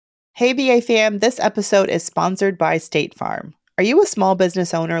Hey, VA fam, this episode is sponsored by State Farm. Are you a small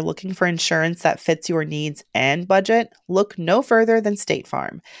business owner looking for insurance that fits your needs and budget? Look no further than State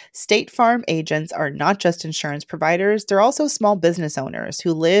Farm. State Farm agents are not just insurance providers, they're also small business owners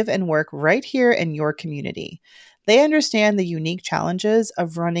who live and work right here in your community. They understand the unique challenges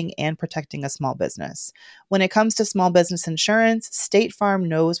of running and protecting a small business. When it comes to small business insurance, State Farm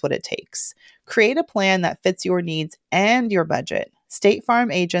knows what it takes. Create a plan that fits your needs and your budget. State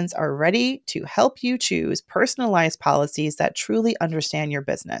Farm agents are ready to help you choose personalized policies that truly understand your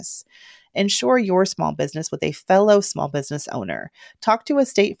business. Insure your small business with a fellow small business owner. Talk to a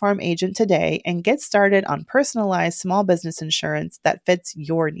State Farm agent today and get started on personalized small business insurance that fits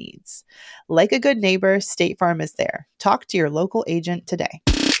your needs. Like a good neighbor, State Farm is there. Talk to your local agent today.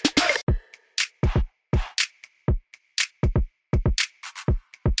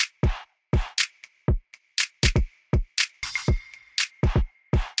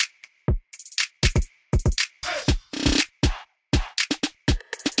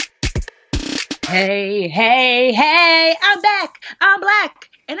 Hey, hey, hey, I'm back. I'm black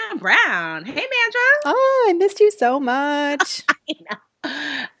and I'm brown. Hey, Mandra. Oh, I missed you so much. I know.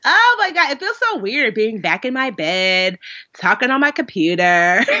 Oh my God. It feels so weird being back in my bed, talking on my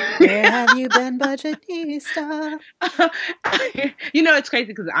computer. Where have you been, Budgetnista? It's crazy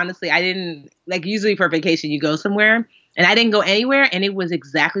because honestly, I didn't, usually for vacation, you go somewhere and I didn't go anywhere and it was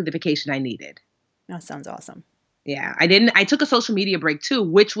exactly the vacation I needed. That sounds awesome. Yeah, I took a social media break too,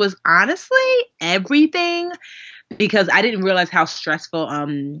 which was honestly everything because I didn't realize how stressful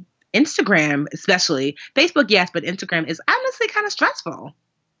Instagram, especially Facebook, yes, but Instagram is honestly kind of stressful.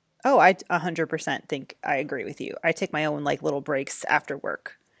 Oh, I 100% think I agree with you. I take my own little breaks after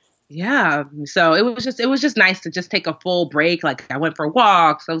work. Yeah. So it was just nice to just take a full break. I went for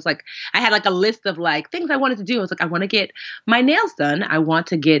walks. I was I had a list of things I wanted to do. I was I want to get my nails done. I want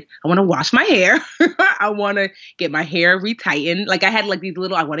to wash my hair. I want to get my hair retightened. I had these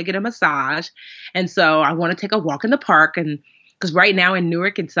I want to get a massage. And so I want to take a walk in the park and because right now in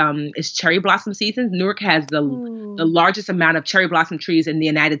Newark, it's cherry blossom season. Newark has the largest amount of cherry blossom trees in the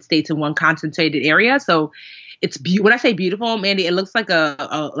United States in one concentrated area. So it's when I say beautiful, Mandy, it looks like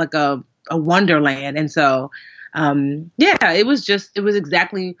a wonderland. And so, it was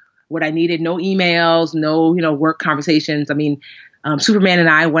exactly what I needed. No emails, no, work conversations. I mean, Superman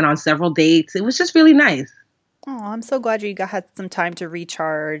and I went on several dates. It was just really nice. Oh, I'm so glad you had some time to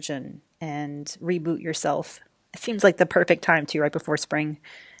recharge and reboot yourself. It seems like the perfect time too, right before spring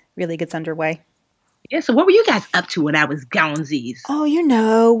really gets underway. Yeah, so what were you guys up to when I was gownsies?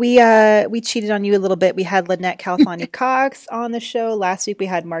 Oh, we cheated on you a little bit. We had Lynette Calfani-Cox on the show. Last week we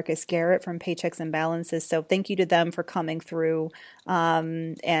had Marcus Garrett from Paychecks and Balances. So thank you to them for coming through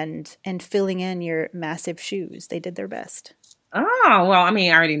and filling in your massive shoes. They did their best. Oh, well, I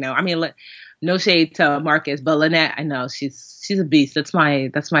mean, I already know. I mean, no shade to Marcus, but Lynette, I know she's a beast. That's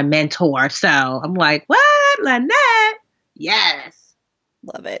my mentor. So I'm like, what, Lynette? Yes.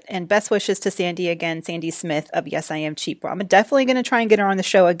 Love it. And best wishes to Sandy again, Sandy Smith of Yes, I Am Cheap. I'm definitely going to try and get her on the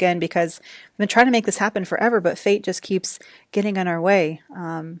show again because I've been trying to make this happen forever, but fate just keeps getting in our way.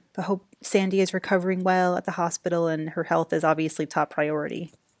 I hope Sandy is recovering well at the hospital and her health is obviously top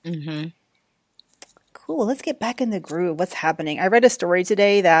priority. Mm-hmm. Cool. Let's get back in the groove. What's happening? I read a story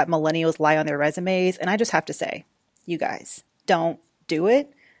today that millennials lie on their resumes, and I just have to say, you guys, don't do it.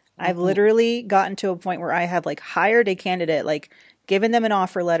 Mm-hmm. I've literally gotten to a point where I have hired a candidate, given them an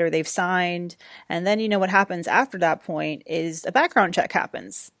offer letter they've signed. And then, what happens after that point is a background check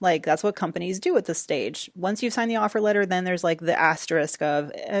happens. That's what companies do at this stage. Once you've signed the offer letter, then there's the asterisk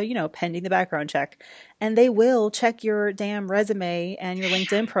of, pending the background check. And they will check your damn resume and your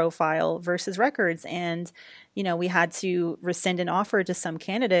LinkedIn profile versus records. And, we had to rescind an offer to some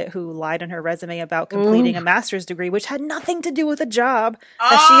candidate who lied on her resume about completing a master's degree, which had nothing to do with a job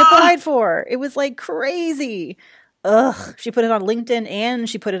that she applied for. It was crazy. Ugh, she put it on LinkedIn and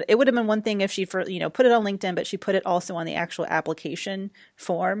it would have been one thing if she put it on LinkedIn, but she put it also on the actual application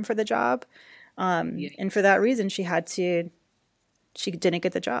form for the job. And for that reason, she didn't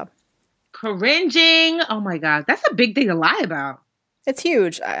get the job. Cringing. Oh my God. That's a big thing to lie about. It's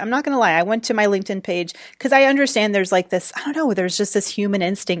huge. I'm not going to lie. I went to my LinkedIn page because I understand there's this, I don't know, there's just this human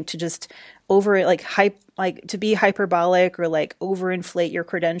instinct to just to be hyperbolic or overinflate your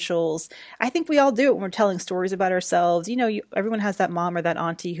credentials. I think we all do it when we're telling stories about ourselves. Everyone has that mom or that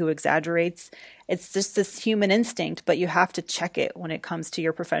auntie who exaggerates. It's just this human instinct, but you have to check it when it comes to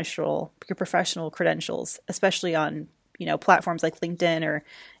your professional credentials, especially on, platforms like LinkedIn or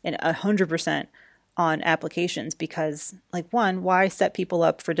 100% on applications because why set people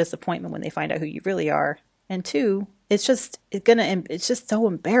up for disappointment when they find out who you really are? And two, it's just so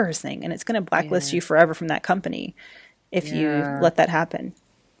embarrassing, and it's gonna blacklist Yeah. you forever from that company if you Yeah. let that happen.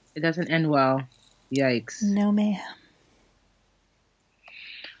 It doesn't end well. Yikes. No, ma'am.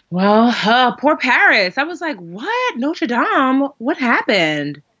 Well, poor Paris. I was like, what? Notre Dame? What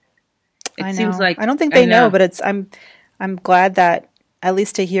happened? I It seems know. like, I don't think I they know, know. but I'm glad that at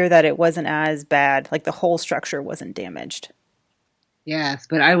least to hear that it wasn't as bad, like the whole structure wasn't damaged. Yes,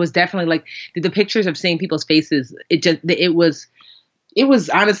 but I was definitely like the pictures of seeing people's faces. It was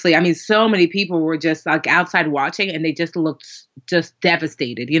honestly, I mean, so many people were just like outside watching and they just looked just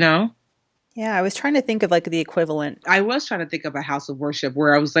devastated, you know? Yeah, I was trying to think of like the equivalent. I was trying to think of a house of worship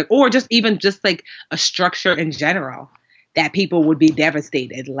where I was like, or just even just like a structure in general that people would be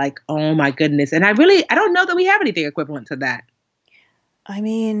devastated. Like, oh my goodness. And I don't know that we have anything equivalent to that. I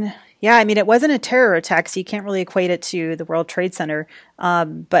mean, yeah, I mean, it wasn't a terror attack, so you can't really equate it to the World Trade Center.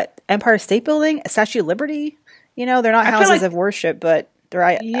 But Empire State Building, Statue of Liberty, they're not I feel houses like, of worship, but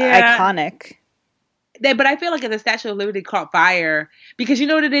they're yeah, iconic. but I feel like if the Statue of Liberty caught fire, because you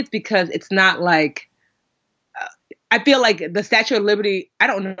know what it is? Because it's not like, I feel like the Statue of Liberty, I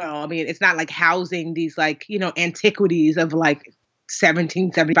don't know. I mean, it's not like housing these like, antiquities of like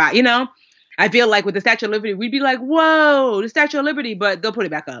 1775, you know? I feel like with the Statue of Liberty, we'd be like, whoa, the Statue of Liberty, but they'll put it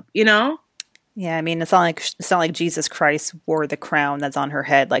back up, you know? Yeah, I mean, it's not like Jesus Christ wore the crown that's on her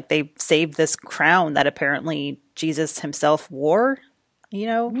head. Like they saved this crown that apparently Jesus himself wore, which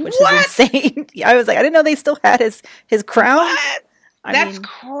is What? insane. Yeah, I was like, I didn't know they still had his crown. What? I That's mean,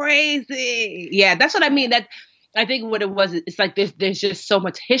 crazy. Yeah, that's what I mean. That I think what it was, it's like there's just so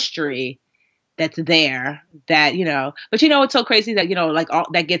much history that's there that but it's so crazy that like all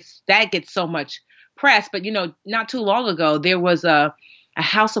that gets so much press, but not too long ago there was a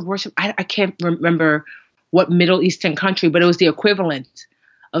house of worship. I can't remember what Middle Eastern country, but it was the equivalent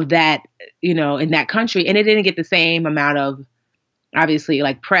of that, in that country, and it didn't get the same amount of obviously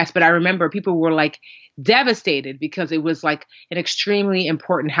like press, but I remember people were like devastated because it was like an extremely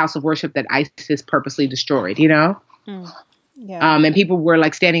important house of worship that ISIS purposely destroyed, mm, yeah. and people were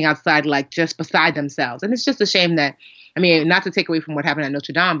like standing outside, like just beside themselves. And it's just a shame that, I mean, not to take away from what happened at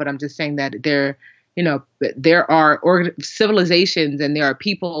Notre Dame, but I'm just saying that there are civilizations and there are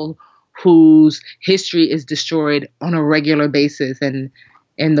people whose history is destroyed on a regular basis, and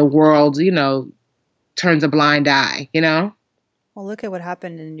the world, turns a blind eye. Well, look at what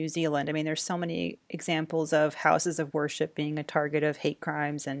happened in New Zealand. I mean, there's so many examples of houses of worship being a target of hate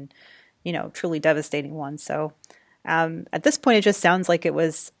crimes and, truly devastating ones. So at this point, it just sounds like it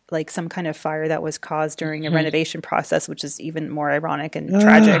was like some kind of fire that was caused during a Mhm. renovation process, which is even more ironic and Ugh, I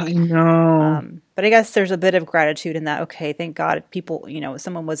tragic. know. But I guess there's a bit of gratitude in that. Okay, thank God people,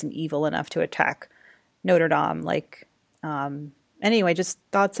 someone wasn't evil enough to attack Notre Dame. Like, anyway, just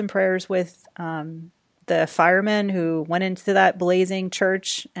thoughts and prayers with the firemen who went into that blazing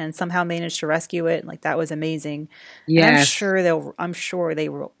church and somehow managed to rescue it. Like that was amazing, and Yes. I'm sure they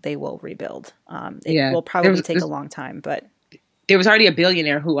will rebuild. It Yeah. will probably take a long time, but There was already a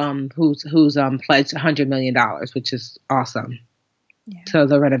billionaire who's pledged $100 million, which is awesome, yeah. to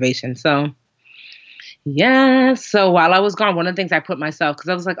the renovation. So yeah. So while I was gone, one of the things I put myself, because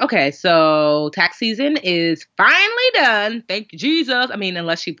I was like, okay, so tax season is finally done. Thank you, Jesus. I mean,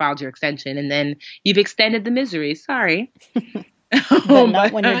 unless you filed your extension and then you've extended the misery. Sorry. But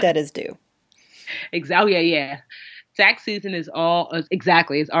not when your debt is due. Exactly. Oh, yeah. Tax season is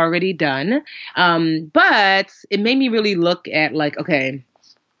it's already done. But it made me really look at like, okay,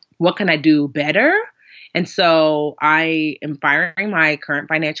 what can I do better? And so I am firing my current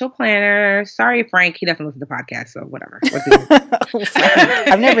financial planner. Sorry, Frank. He doesn't listen to podcasts, so whatever. Frank.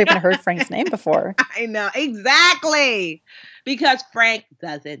 I've never even heard Frank's name before. I know. Exactly. Because Frank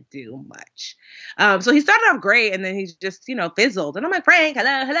doesn't do much. So he started off great, and then he's just, fizzled. And I'm like, Frank,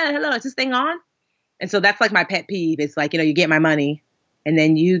 hello, hello, hello. Is this thing on? And so that's like my pet peeve. It's like, you get my money and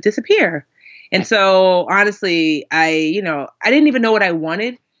then you disappear. And so honestly, I didn't even know what I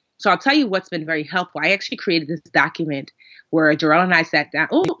wanted. So I'll tell you what's been very helpful. I actually created this document where Jarrell and I sat down.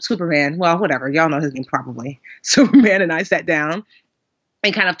 Oh, Superman. Well, whatever. Y'all know his name probably. Superman and I sat down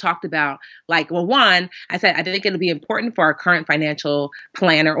and kind of talked about like, well, one, I said, I think it'll be important for our current financial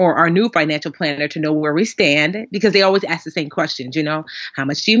planner or our new financial planner to know where we stand, because they always ask the same questions, how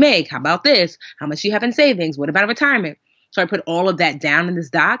much do you make? How about this? How much do you have in savings? What about retirement? So I put all of that down in this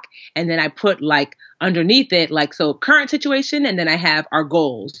doc, and then I put like underneath it, like, so current situation. And then I have our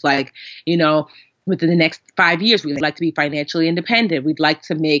goals, like, within the next 5 years, we'd like to be financially independent. We'd like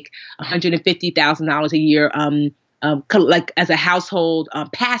to make $150,000 a year, like as a household,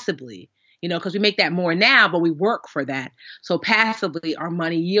 passively, because we make that more now, but we work for that. So passively, our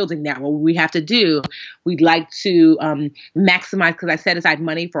money yielding that. What we have to do, we'd like to maximize, because I set aside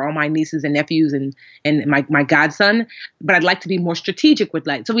money for all my nieces and nephews and my godson, but I'd like to be more strategic with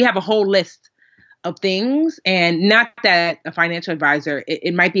so we have a whole list of things, and not that a financial advisor,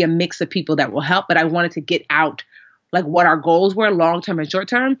 it might be a mix of people that will help, but I wanted to get out like what our goals were, long-term and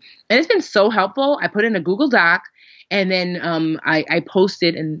short-term. And it's been so helpful. I put in a Google Doc, and then I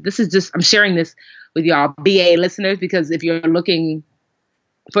posted, and this is just, I'm sharing this with y'all BA listeners, because if you're looking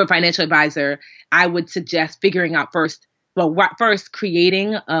for a financial advisor, I would suggest figuring out first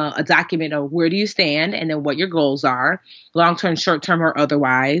creating a document of where do you stand, and then what your goals are, long-term, short-term, or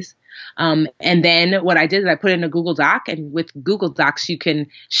otherwise. And then what I did is I put in a Google Doc, and with Google Docs, you can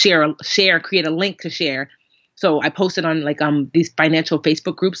create a link to share. So I posted on these financial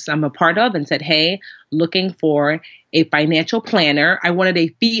Facebook groups I'm a part of, and said, hey, looking for a financial planner. I wanted a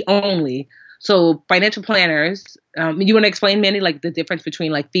fee only. So financial planners, you want to explain, Mandy, like the difference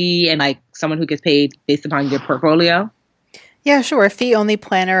between like fee and like someone who gets paid based upon your portfolio? Yeah, sure. A fee-only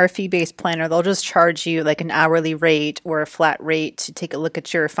planner, a fee-based planner, they'll just charge you like an hourly rate or a flat rate to take a look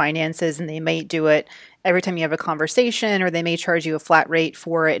at your finances, and they may do it every time you have a conversation, or they may charge you a flat rate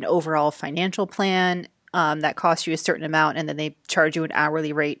for an overall financial plan that costs you a certain amount, and then they charge you an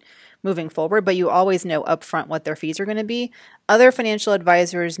hourly rate moving forward, but you always know upfront what their fees are going to be. Other financial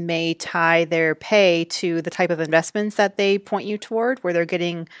advisors may tie their pay to the type of investments that they point you toward, where they're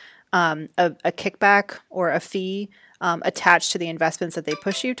getting a kickback or a fee attached to the investments that they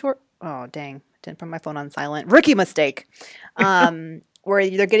push you toward. Oh, dang. Didn't put my phone on silent. Rookie mistake. Where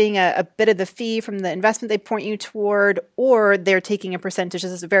they're getting a bit of the fee from the investment they point you toward, or they're taking a percentage.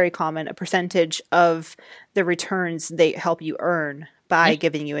 This is very common, a percentage of the returns they help you earn by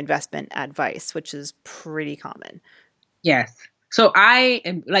giving you investment advice, which is pretty common. Yes. So I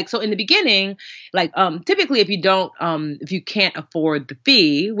am so in the beginning, typically if you can't afford the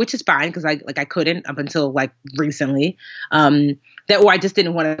fee, which is fine, because I couldn't up until like recently, or I just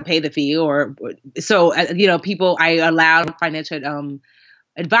didn't want to pay the fee, I allowed financial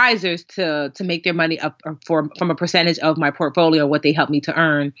advisors to make their money up from a percentage of my portfolio, what they help me to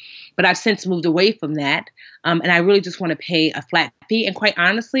earn. But I've since moved away from that. And I really just want to pay a flat fee. And quite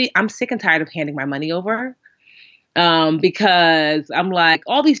honestly, I'm sick and tired of handing my money over. Because I'm like,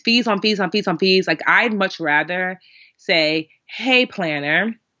 all these fees on fees on fees on fees. Like, I'd much rather say, hey,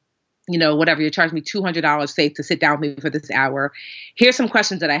 planner, whatever, you're charging me $200, say, to sit down with me for this hour. Here's some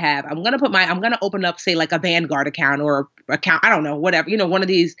questions that I have. I'm going to open up, say, like a Vanguard account or account. I don't know, whatever, one of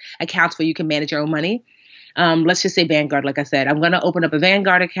these accounts where you can manage your own money. Let's just say Vanguard. Like I said, I'm going to open up a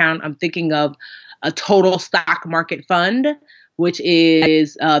Vanguard account. I'm thinking of a total stock market fund, which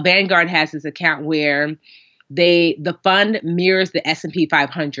is Vanguard has this account where the fund mirrors the S&P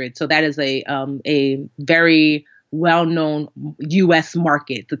 500. So that is a very well-known U.S.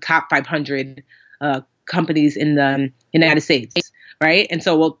 market, the top 500 companies in the United States, right? And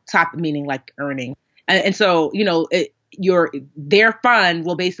so, top meaning like earning. And so, their fund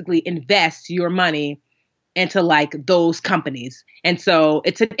will basically invest your money into like those companies. And so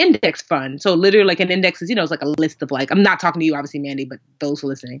it's an index fund. So literally like an index is, it's like a list of like, I'm not talking to you, obviously, Mandy, but those who are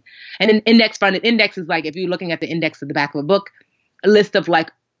listening. And an index fund, an index is like, if you're looking at the index at the back of a book, a list of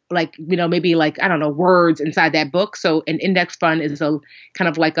maybe like, I don't know, words inside that book. So an index fund is a kind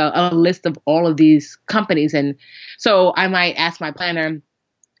of like a list of all of these companies. And so I might ask my planner,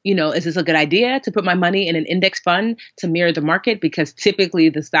 is this a good idea to put my money in an index fund to mirror the market? Because typically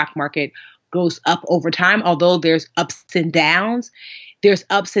the stock market goes up over time, although there's ups and downs. There's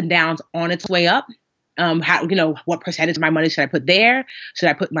ups and downs on its way up. What percentage of my money should I put there? Should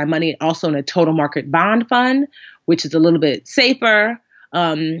I put my money also in a total market bond fund, which is a little bit safer?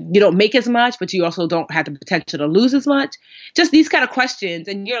 You don't make as much, but you also don't have the potential to lose as much. Just these kind of questions.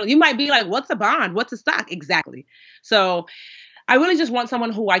 And you might be like, what's a bond? What's a stock? Exactly. So I really just want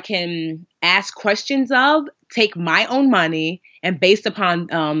someone who I can ask questions of, take my own money, and based upon,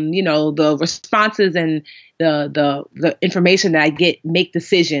 the responses and the information that I get, make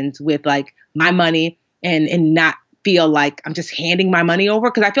decisions with like my money and not feel like I'm just handing my money over.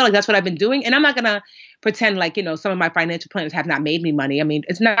 Cause I feel like that's what I've been doing. And I'm not going to pretend like, some of my financial planners have not made me money. I mean,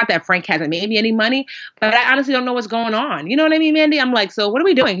 it's not that Frank hasn't made me any money, but I honestly don't know what's going on. You know what I mean, Mandy? I'm like, so what are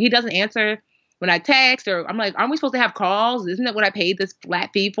we doing? He doesn't answer when I text, or I'm like, aren't we supposed to have calls? Isn't that what I paid this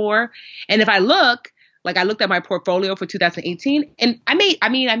flat fee for? And if I looked at my portfolio for 2018, and I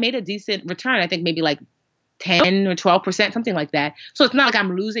made a decent return. I think maybe like 10 or 12%, something like that. So it's not like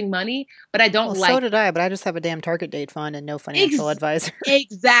I'm losing money, but I don't so did I, but I just have a damn target date fund and no financial advisor.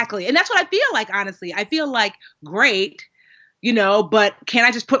 Exactly. And that's what I feel like, honestly. I feel like, great. but can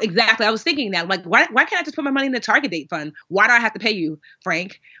I just put exactly, I was thinking that, like, why can't I just put my money in the target date fund? Why do I have to pay you,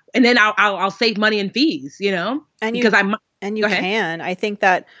 Frank? And then I'll save money in fees, And because you go ahead. can. I think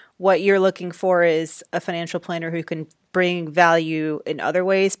that what you're looking for is a financial planner who can bring value in other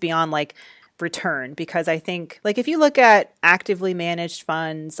ways beyond like return. Because I think like if you look at actively managed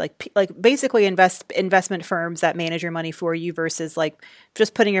funds, like basically investment firms that manage your money for you versus like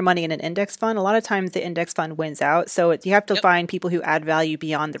just putting your money in an index fund, a lot of times the index fund wins out. So you have to find people who add value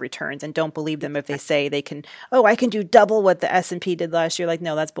beyond the returns, and don't believe them if they say they can, oh, I can do double what the S&P did last year. Like,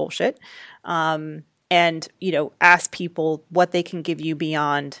 no, that's bullshit. And ask people what they can give you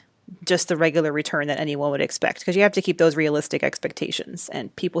beyond just the regular return that anyone would expect, because you have to keep those realistic expectations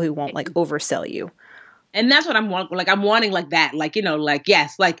and people who won't like oversell you. And that's what I'm wanting. Like, I'm wanting like that, like, like,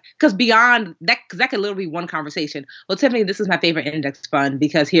 yes, like, because beyond that, because that could literally be one conversation. Well, Tiffany, this is my favorite index fund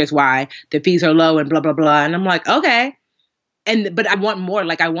because here's why: the fees are low and blah, blah, blah. And I'm like, okay. But I want more.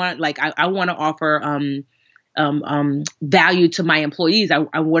 Like, I want to offer, value to my employees.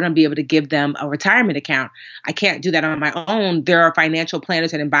 I want to be able to give them a retirement account. I can't do that on my own. There are financial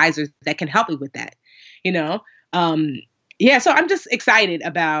planners and advisors that can help me with that, yeah. So I'm just excited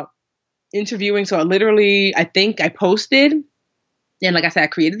about interviewing. So I think I posted, and like I said, I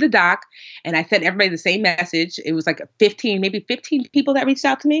created the doc and I sent everybody the same message. It was like 15 people that reached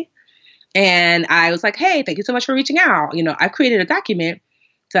out to me. And I was like, hey, thank you so much for reaching out. I've created a document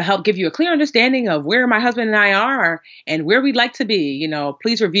to help give you a clear understanding of where my husband and I are and where we'd like to be.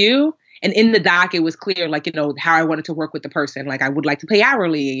 Please review. And in the doc, it was clear, like, how I wanted to work with the person. Like, I would like to pay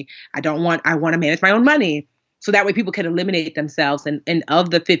hourly. I want to manage my own money. So that way people can eliminate themselves. And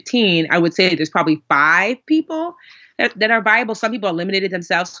of the 15, I would say there's probably 5 people that are viable. Some people eliminated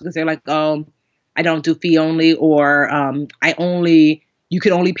themselves because they're like, oh, I don't do fee only, or you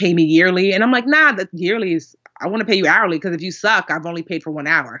can only pay me yearly. And I'm like, nah, the yearly is, I want to pay you hourly, because if you suck, I've only paid for 1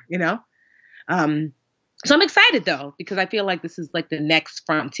 hour, So I'm excited though, because I feel like this is like the next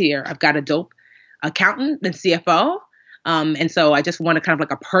frontier. I've got a dope accountant and CFO. And so I just want to kind of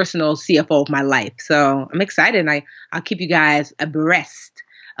like a personal CFO of my life. So I'm excited, and I'll keep you guys abreast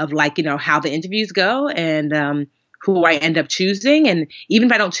of like, how the interviews go and, who I end up choosing. And even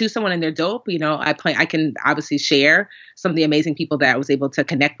if I don't choose someone and they're dope, I can obviously share some of the amazing people that I was able to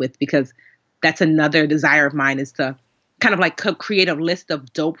connect with, because that's another desire of mine, is to kind of like create a list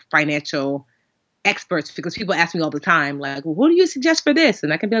of dope financial experts, because people ask me all the time, like, well, who do you suggest for this?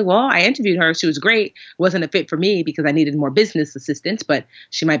 And I can be like, well, I interviewed her. She was great. Wasn't a fit for me because I needed more business assistance, but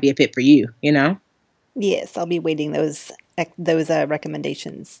she might be a fit for you, Yes, I'll be waiting those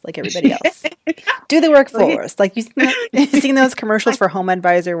recommendations like everybody else. Do the work for us. Like you've seen those commercials for Home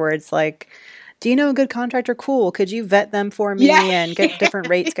Advisor where it's like, do you know a good contractor? Cool. Could you vet them for me and get different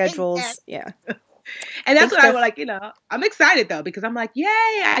rate schedules? Yeah. And that's what I would like, I'm excited though, because I'm like, yay.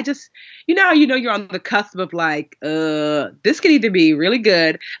 I just, you're on the cusp of like, this could either be really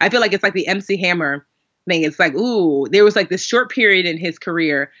good. I feel like it's like the MC Hammer thing. It's like, ooh, there was like this short period in his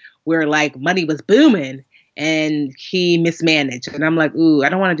career where like money was booming and he mismanaged. And I'm like, ooh, I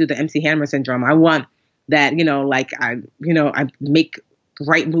don't want to do the MC Hammer syndrome. I want that, I make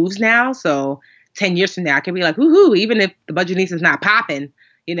right moves now. So 10 years from now, I can be like, woohoo, even if the budget is not popping,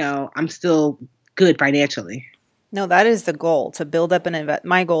 I'm still good financially. No, that is the goal, to build up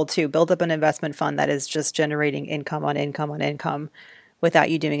my goal too, build up an investment fund that is just generating income on income on income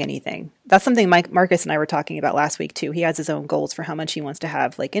without you doing anything. That's something Marcus and I were talking about last week too. He has his own goals for how much he wants to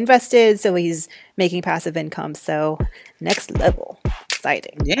have like invested. So he's making passive income. So next level,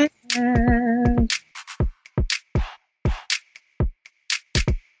 exciting. Yeah.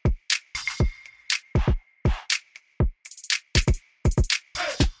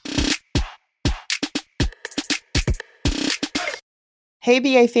 Hey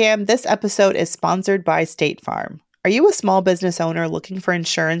BA fam, this episode is sponsored by State Farm. Are you a small business owner looking for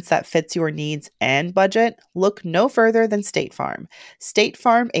insurance that fits your needs and budget? Look no further than State Farm. State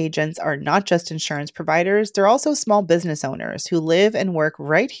Farm agents are not just insurance providers, they're also small business owners who live and work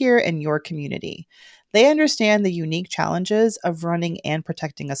right here in your community. They understand the unique challenges of running and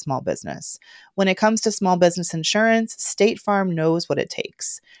protecting a small business. When it comes to small business insurance, State Farm knows what it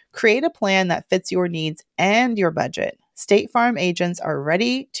takes. Create a plan that fits your needs and your budget. State Farm agents are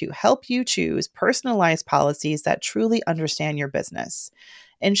ready to help you choose personalized policies that truly understand your business.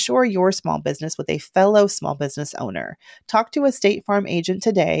 Insure your small business with a fellow small business owner. Talk to a State Farm agent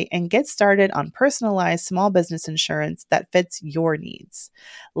today and get started on personalized small business insurance that fits your needs.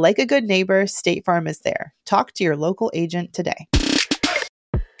 Like a good neighbor, State Farm is there. Talk to your local agent today.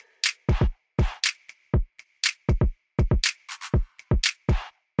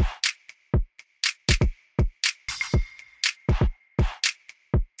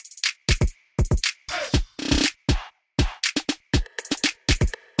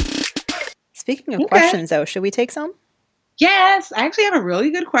 Speaking of Okay. questions, though, should we take some? Yes, I actually have a really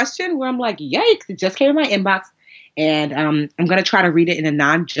good question where I'm like, yikes, it just came in my inbox. And I'm going to try to read it in a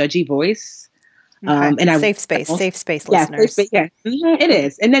non-judgy voice. Okay. And Safe space, yeah, listeners. yeah, it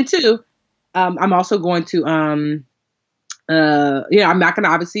is. And then two, I'm also going to, I'm not going to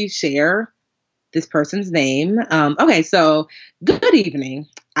obviously share this person's name. Okay, so good evening.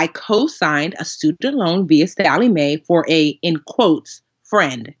 I co-signed a student loan via Sallie Mae for a, in quotes,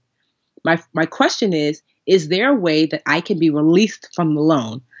 friend. My question is there a way that I can be released from the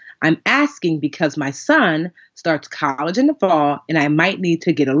loan? I'm asking because my son starts college in the fall and I might need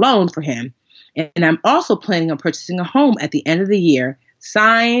to get a loan for him. And I'm also planning on purchasing a home at the end of the year.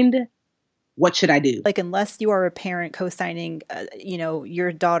 Signed, what should I do? Like, unless you are a parent co-signing,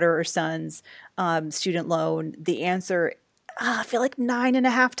 your daughter or son's student loan, the answer, I feel like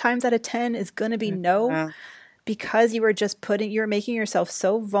 9.5 times out of 10 is going to be no, because you're making yourself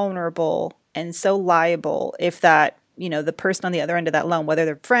so vulnerable and so liable if that, the person on the other end of that loan, whether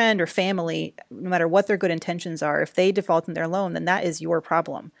they're friend or family, no matter what their good intentions are, if they default in their loan, then that is your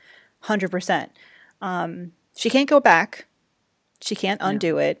problem. 100%. She can't go back. She can't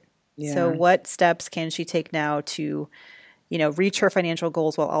undo it. Yeah. So what steps can she take now to, reach her financial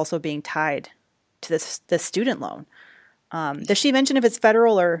goals while also being tied to this student loan? Does she mention if it's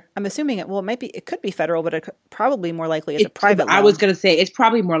federal or I'm assuming it could be federal, but probably more likely it's a private loan. I was going to say it's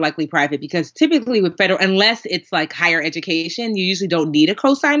probably more likely private because typically with federal, unless it's like higher education, you usually don't need a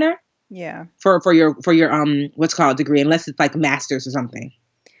cosigner. Yeah. For your what's called degree, unless it's like master's or something.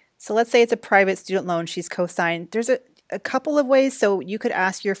 So let's say it's a private student loan. She's co-signed. There's a couple of ways. So you could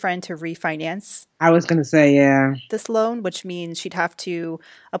ask your friend to refinance. I was going to say, yeah. This loan, which means she'd have to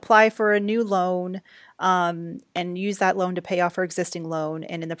apply for a new loan and use that loan to pay off her existing loan.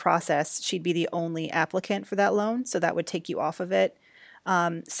 And in the process, she'd be the only applicant for that loan. So that would take you off of it.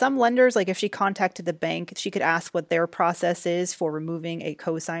 Some lenders, like if she contacted the bank, she could ask what their process is for removing a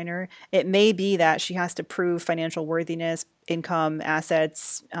cosigner. It may be that she has to prove financial worthiness, income,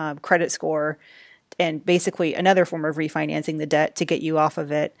 assets, credit score, and basically another form of refinancing the debt to get you off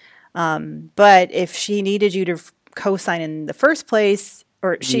of it. But if she needed you to co-sign in the first place,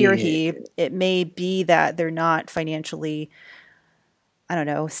 or she or he, it may be that they're not financially,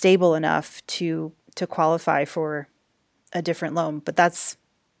 stable enough to qualify for a different loan. But that's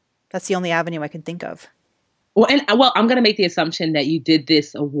the only avenue I can think of. Well, I'm going to make the assumption that you did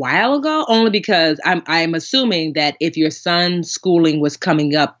this a while ago, only because I'm assuming that if your son's schooling was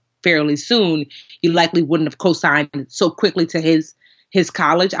coming up fairly soon, you likely wouldn't have co-signed so quickly to his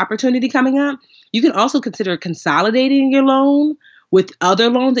college opportunity coming up. You can also consider consolidating your loan with other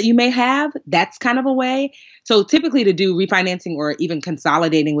loans that you may have. That's kind of a way. So typically to do refinancing or even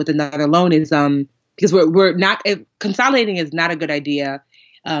consolidating with another loan is because we're not consolidating is not a good idea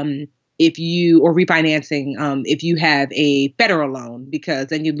if you or refinancing if you have a federal loan, because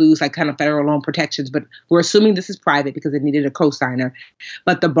then you lose like kind of federal loan protections. But we're assuming this is private because it needed a cosigner.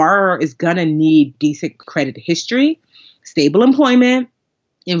 But the borrower is gonna need decent credit history, stable employment,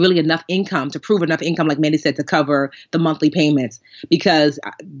 and really enough income to prove enough income, like Mandy said, to cover the monthly payments. Because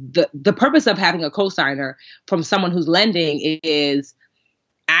the purpose of having a cosigner from someone who's lending is,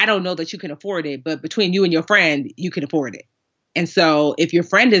 I don't know that you can afford it, but between you and your friend, you can afford it. And so if your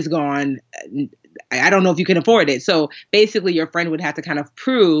friend is gone, I don't know if you can afford it. So basically your friend would have to kind of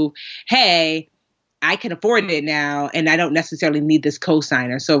prove, hey, I can afford it now, and I don't necessarily need this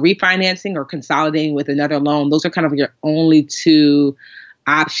cosigner. So refinancing or consolidating with another loan, those are kind of your only two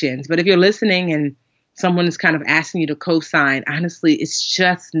options. But if you're listening and someone is kind of asking you to cosign, honestly, it's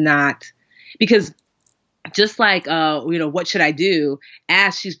just not, because just like, what should I do?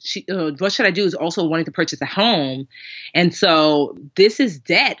 What should I do is also wanting to purchase a home. And so this is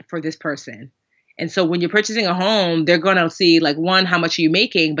debt for this person. And so when you're purchasing a home, they're going to see like, one, how much are you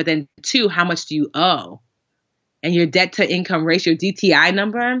making? But then two, how much do you owe? And your debt to income ratio, DTI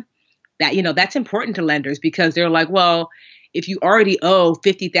number, that's important to lenders, because they're like, well, if you already owe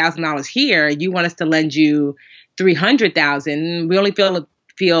 $50,000 here, you want us to lend you $300,000. We only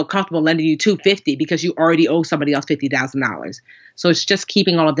feel comfortable lending you $250 because you already owe somebody else $50,000. So it's just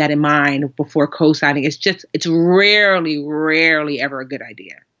keeping all of that in mind before co-signing. It's rarely ever a good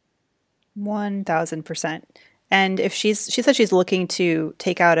idea. 1,000%. And if she said she's looking to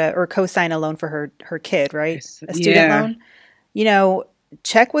take out or co-sign a loan for her kid, right? A student loan,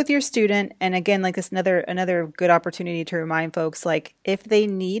 check with your student. And again, like this, another good opportunity to remind folks, like if they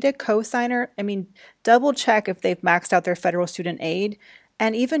need a co-signer, double check if they've maxed out their federal student aid.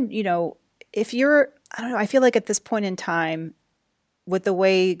 And even, if you're, I don't know, I feel like at this point in time, with the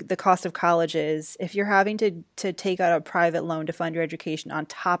way the cost of college is, if you're having to take out a private loan to fund your education on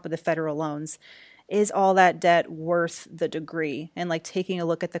top of the federal loans, is all that debt worth the degree? And like taking a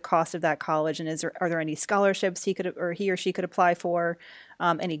look at the cost of that college, and are there any scholarships he or she could apply for,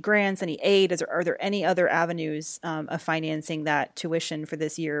 any grants, any aid? Are there any other avenues of financing that tuition for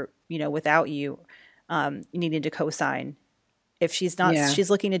this year? Without you needing to co-sign. If she's not, she's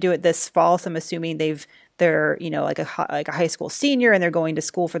looking to do it this fall. So I'm assuming they're like a high school senior and they're going to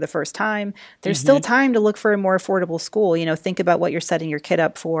school for the first time. There's still time to look for a more affordable school. Think about what you're setting your kid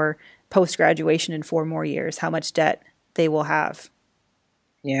up for post-graduation in 4 more years, how much debt they will have.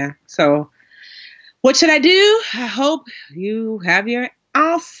 Yeah. So what should I do? I hope you have your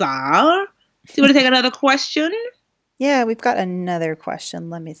answer. Do you want to take another question? Yeah, we've got another question.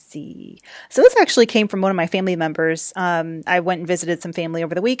 Let me see. So this actually came from one of my family members. I went and visited some family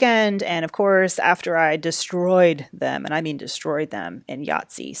over the weekend. And of course, after I destroyed them, and I mean destroyed them in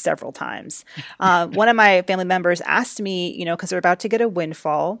Yahtzee several times, one of my family members asked me, because they're about to get a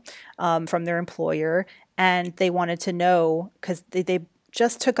windfall from their employer. And they wanted to know, because they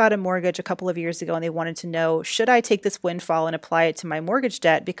just took out a mortgage a couple of years ago, and they wanted to know, should I take this windfall and apply it to my mortgage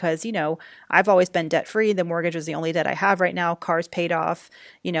debt? Because, I've always been debt free. The mortgage is the only debt I have right now. Car's paid off.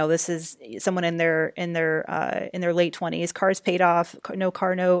 This is someone in their late 20s. Car's paid off. No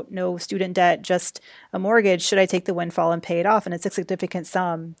car note, no student debt, just a mortgage. Should I take the windfall and pay it off? And it's a significant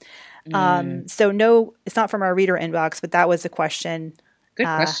sum. So no, it's not from our reader inbox, but that was the question. Good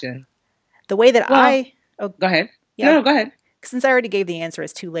question. The way that go ahead. Yeah. No, go ahead. Since I already gave the answer,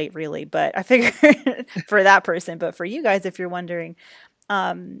 it's too late, really. But I figured for that person, but for you guys, if you're wondering,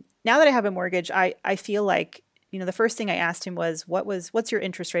 now that I have a mortgage, I feel like, the first thing I asked him was, what's your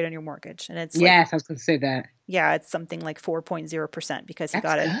interest rate on your mortgage? And it's I was going to say that. Yeah, it's something like 4.0% because he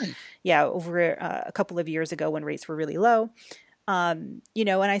got it. Yeah, over a couple of years ago when rates were really low. And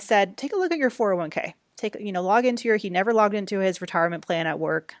I said, take a look at your 401k. He never logged into his retirement plan at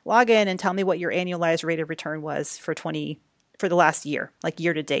work. Log in and tell me what your annualized rate of return was for the last year, like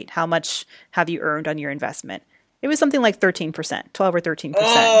year to date. How much have you earned on your investment? It was something like 13%, 12 or 13%.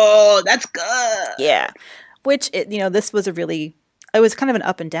 Oh, that's good. Yeah. Which, this was it was kind of an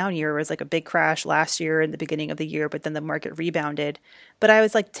up and down year. It was like a big crash last year in the beginning of the year, but then the market rebounded. But I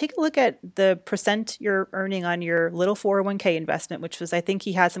was like, take a look at the percent you're earning on your little 401k investment, which was, I think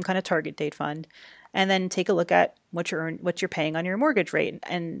he had some kind of target date fund. And then take a look at what you're paying on your mortgage rate.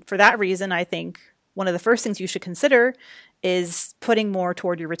 And for that reason, I think one of the first things you should consider is putting more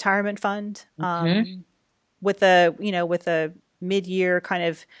toward your retirement fund. With a mid-year kind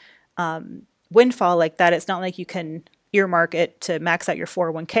of windfall like that. It's not like you can earmark it to max out your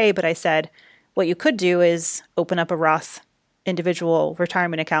 401k, but I said what you could do is open up a Roth individual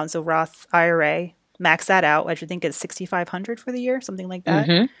retirement account, so Roth IRA, max that out, which I think is $6,500 for the year, something like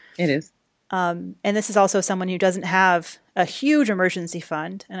that. It is. And this is also someone who doesn't have a huge emergency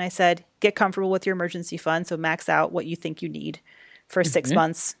fund. And I said, get comfortable with your emergency fund. So max out what you think you need for 6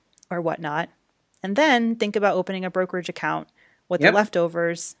 months or whatnot. And then think about opening a brokerage account with the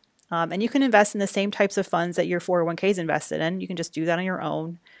leftovers. And you can invest in the same types of funds that your 401k is invested in. You can just do that on your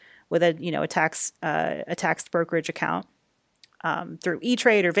own with a taxed brokerage account through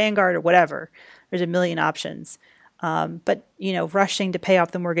E-Trade or Vanguard or whatever. There's a million options. But rushing to pay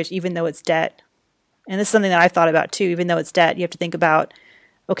off the mortgage, even though it's debt. And this is something that I've thought about too. Even though it's debt, you have to think about,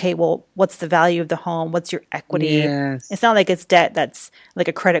 okay, well, what's the value of the home? What's your equity? Yes. It's not like it's debt that's like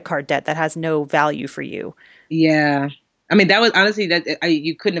a credit card debt that has no value for you. Yeah. I mean, that was honestly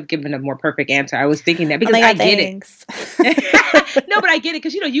you couldn't have given a more perfect answer. I was thinking that because I get it. No, but I get it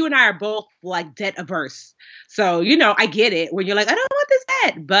because you and I are both like debt averse. So I get it when you're like, I don't want this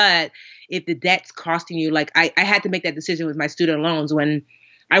debt. But if the debt's costing you, like I had to make that decision with my student loans when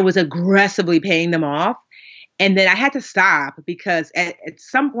I was aggressively paying them off. And then I had to stop because at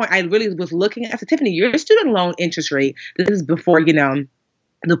some point I really was looking at, I said, Tiffany, your student loan interest rate, this is before,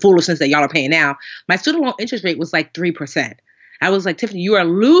 the foolishness that y'all are paying now. My student loan interest rate was like 3%. I was like, Tiffany, you are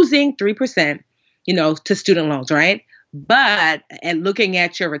losing 3%, to student loans, right? But at looking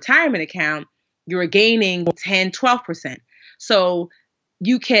at your retirement account, you're gaining 10, 12%. So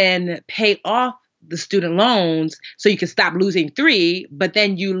you can pay off the student loans so you can stop losing 3, but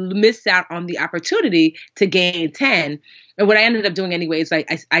then you miss out on the opportunity to gain 10. And what I ended up doing anyway is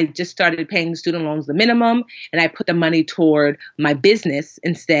I just started paying the student loans the minimum, and I put the money toward my business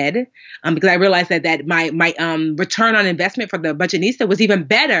instead, because I realized that my return on investment for the Budgetnista was even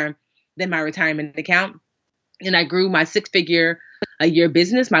better than my retirement account. And I grew my 6-figure a year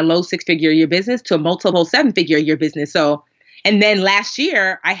business, my low 6-figure a year business, to a multiple 7-figure a year business. So And then last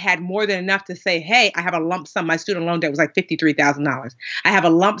year, I had more than enough to say, hey, I have a lump sum. My student loan debt was like $53,000. I have a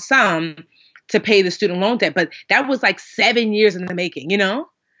lump sum to pay the student loan debt. But that was like 7 years in the making, you know?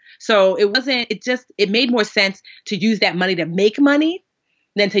 So it made more sense to use that money to make money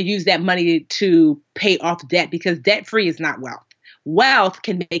than to use that money to pay off debt, because debt free is not wealth. Wealth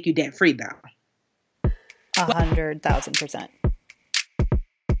can make you debt free, though. 100,000%.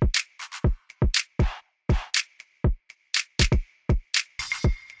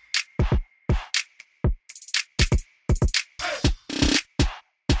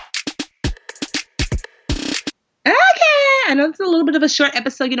 I know it's a little bit of a short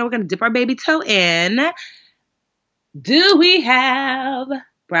episode. You know, we're going to dip our baby toe in. Do we have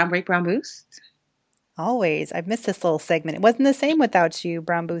Brown Break, Brown Boost? Always. I've missed this little segment. It wasn't the same without you,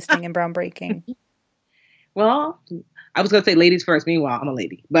 brown boosting and brown breaking. Well, I was going to say ladies first. Meanwhile, I'm a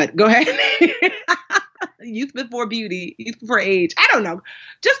lady. But go ahead. Youth before beauty, youth before age. I don't know.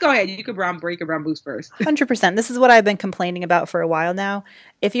 Just go ahead. You could brown break or brown boost first. 100%. This is what I've been complaining about for a while now.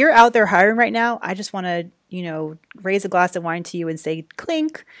 If you're out there hiring right now, I just want to, raise a glass of wine to you and say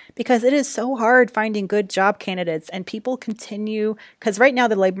clink, because it is so hard finding good job candidates, and people continue, because right now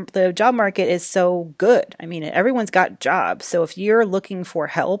the job market is so good. I mean, everyone's got jobs. So if you're looking for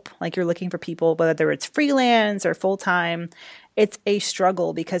help, like you're looking for people, whether it's freelance or full-time, it's a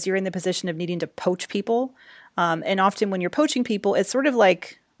struggle because you're in the position of needing to poach people. And often when you're poaching people, it's sort of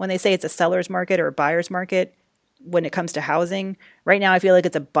like when they say it's a seller's market or a buyer's market when it comes to housing. Right now, I feel like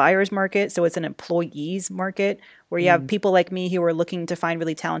it's a buyer's market. So it's an employees market where you have people like me who are looking to find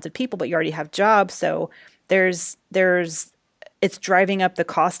really talented people, but you already have jobs. So it's driving up the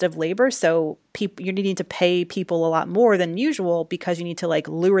cost of labor. So you're needing to pay people a lot more than usual because you need to like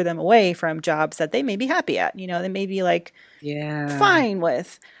lure them away from jobs that they may be happy at, they may be like fine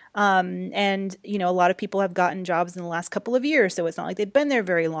with. And a lot of people have gotten jobs in the last couple of years, so it's not like they've been there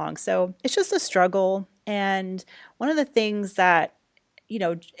very long. So it's just a struggle. And one of the things that,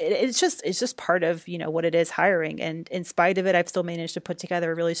 it's just part of, what it is hiring. And in spite of it, I've still managed to put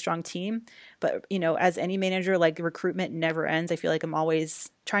together a really strong team. But, as any manager, like recruitment never ends. I feel like I'm always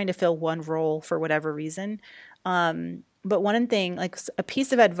trying to fill one role for whatever reason. But one thing, like a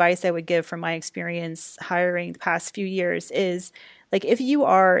piece of advice I would give from my experience hiring the past few years is, like, if you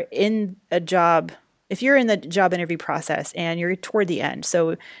are in a job, if you're in the job interview process and you're toward the end,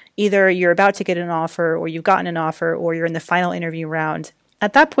 so either you're about to get an offer or you've gotten an offer or you're in the final interview round,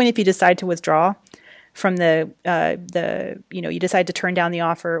 at that point, if you decide to withdraw from you decide to turn down the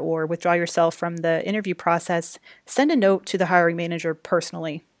offer or withdraw yourself from the interview process, send a note to the hiring manager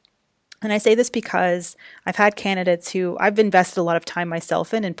personally. And I say this because I've had candidates who I've invested a lot of time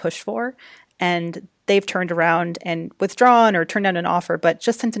myself in and pushed for, and they've turned around and withdrawn or turned down an offer, but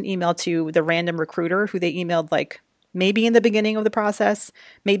just sent an email to the random recruiter who they emailed like maybe in the beginning of the process,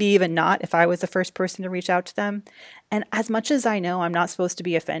 maybe even not if I was the first person to reach out to them. And as much as I know I'm not supposed to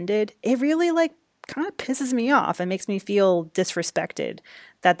be offended, it really like kind of pisses me off and makes me feel disrespected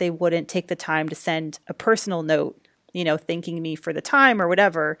that they wouldn't take the time to send a personal note, thanking me for the time or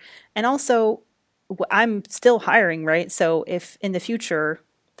whatever. And also, I'm still hiring, right? So if in the future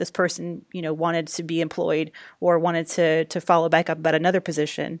this person, wanted to be employed or wanted to follow back up about another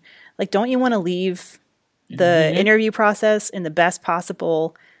position, like, don't you want to leave the interview process in the best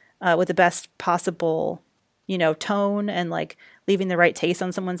possible, with the best possible, tone and like leaving the right taste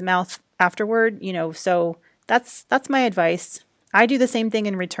on someone's mouth afterward, so that's my advice. I do the same thing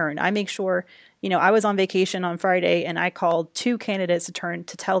in return. I make sure, I was on vacation on Friday and I called 2 candidates to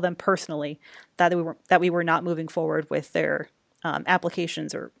tell them personally that we were not moving forward with their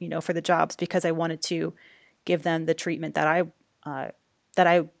applications or, for the jobs, because I wanted to give them the treatment that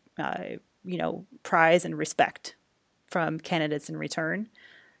I prize and respect from candidates in return.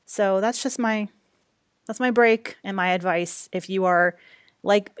 So that's my break and my advice. If you are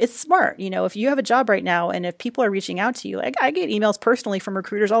like, it's smart, if you have a job right now and if people are reaching out to you, like I get emails personally from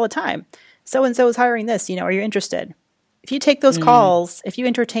recruiters all the time. So-and-so is hiring this, are you interested? If you take those calls, if you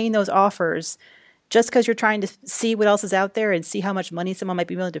entertain those offers, just because you're trying to see what else is out there and see how much money someone might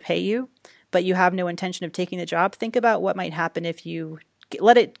be willing to pay you, but you have no intention of taking the job, think about what might happen if you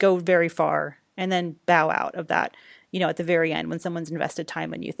let it go very far and then bow out of that, at the very end when someone's invested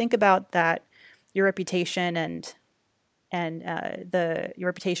time in you. Think about that, your reputation and your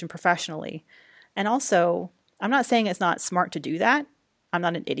reputation professionally. And also, I'm not saying it's not smart to do that. I'm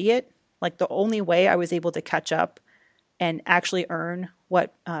not an idiot. Like, the only way I was able to catch up and actually earn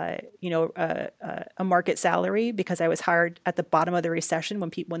what, a market salary, because I was hired at the bottom of the recession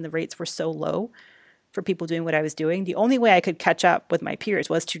when the rates were so low for people doing what I was doing. The only way I could catch up with my peers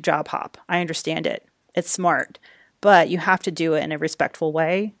was to job hop. I understand it. It's smart. but you have to do it in a respectful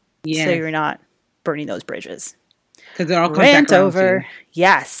way. Yeah. So you're not burning those bridges. Because it all comes Rant back around over. to you.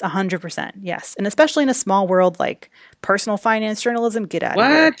 Yes, 100%. Yes. And especially in a small world like personal finance journalism, get out of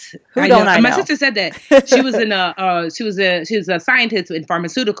here. What? Who don't I know? My sister said that she was she was a scientist in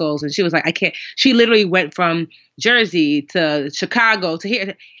pharmaceuticals, and she was like, I can't. She literally went from Jersey to Chicago to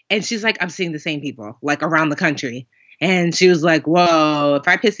here, and she's like, I'm seeing the same people like around the country, and she was like, whoa, if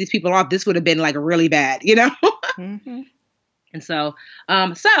I pissed these people off, this would have been like really bad, you know? Mm-hmm. And so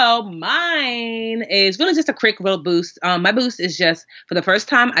mine is really just a quick little boost. My boost is just for the first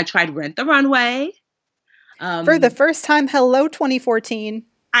time, I tried Rent the Runway. For the first time, hello 2014.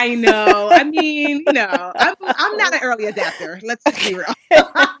 I know. I mean, you know, I'm not an early adapter. Let's just be real.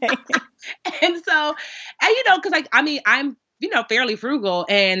 And so, you know, because I'm, you know, fairly frugal,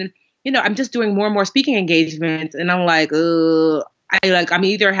 and you know, I'm just doing more and more speaking engagements, and I'm like, I'm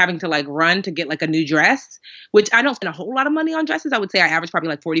either having to like run to get like a new dress, which I don't spend a whole lot of money on dresses. I would say I average probably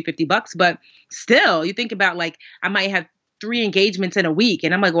like $40-$50, but still, you think about like I might have 3 engagements in a week,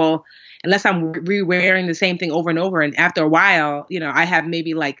 and I'm like, well, unless I'm re-wearing the same thing over and over, and after a while, you know, I have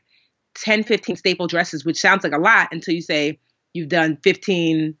maybe like 10, 15 staple dresses, which sounds like a lot until you say you've done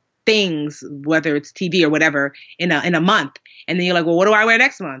 15 things, whether it's TV or whatever, in a month, and then you're like, well, what do I wear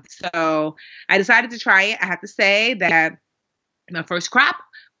next month? So I decided to try it. I have to say that my first crop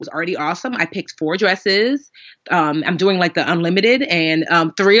was already awesome. I picked 4 dresses. I'm doing like the unlimited, and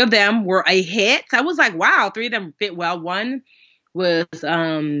 3 of them were a hit. I was like, wow, 3 of them fit well. One was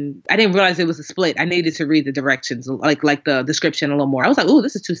I didn't realize it was a split. I needed to read the directions, like the description a little more. I was like, ooh,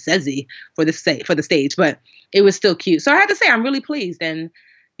 this is too sezzy for the stage, but it was still cute. So I had to say I'm really pleased, and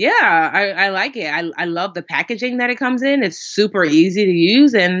yeah, I like it. I love the packaging that it comes in. It's super easy to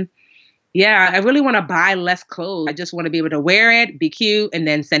use, and yeah, I really want to buy less clothes. I just want to be able to wear it, be cute, and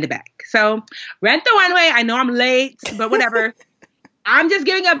then send it back. So Rent the Runway, I know I'm late, but whatever. I'm just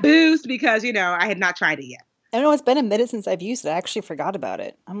giving a boost because, you know, I had not tried it yet. I don't know. It's been a minute since I've used it. I actually forgot about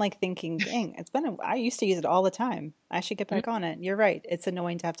it. I'm like thinking, dang, I used to use it all the time. I should get back on it. You're right. It's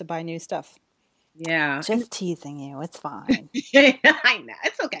annoying to have to buy new stuff. Yeah. Just teasing you. It's fine. I know.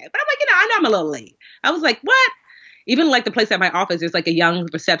 It's okay. But I'm like, you know, I know I'm a little late. I was like, what? Even like the place at my office, there's like a young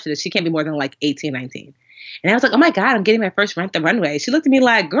receptionist. She can't be more than like 18, 19. And I was like, oh my God, I'm getting my first Rent the Runway. She looked at me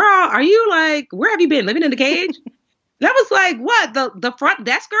like, girl, are you like, where have you been? Living in the cage? And I was like, what? The front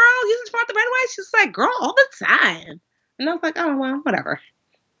desk girl uses front the runway? She's like, girl, all the time. And I was like, oh, well, whatever.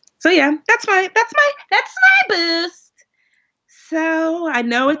 So yeah, that's my boost. So I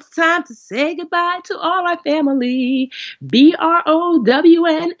know it's time to say goodbye to all our family.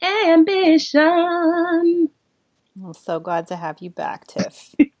 BROWN ambition. I'm so glad to have you back,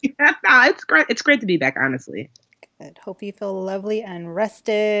 Tiff. Yeah, no, it's great. It's great to be back, honestly. Good. Hope you feel lovely and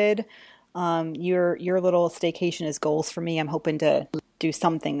rested. Your little staycation is goals for me. I'm hoping to do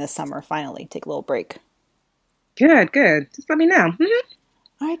something this summer. Finally, take a little break. Good. Just let me know.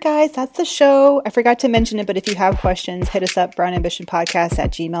 Mm-hmm. All right, guys, that's the show. I forgot to mention it, but if you have questions, hit us up,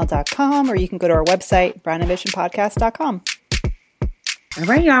 brownambitionpodcast@gmail.com, or you can go to our website, brownambitionpodcast.com. All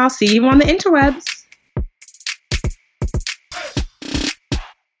right, y'all. See you on the interwebs.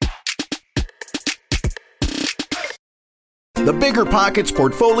 The Bigger Pockets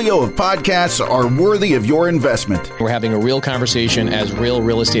portfolio of podcasts are worthy of your investment. We're having a real conversation as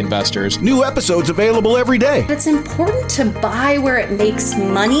real estate investors. New episodes available every day. It's important to buy where it makes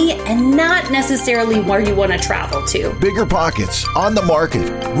money and not necessarily where you want to travel to. Bigger Pockets, On the Market,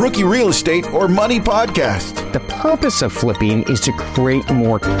 Rookie Real Estate, or Money Podcast. The purpose of flipping is to create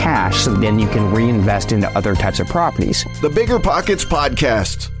more cash so then you can reinvest into other types of properties. The Bigger Pockets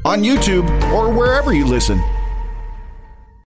Podcast on YouTube or wherever you listen.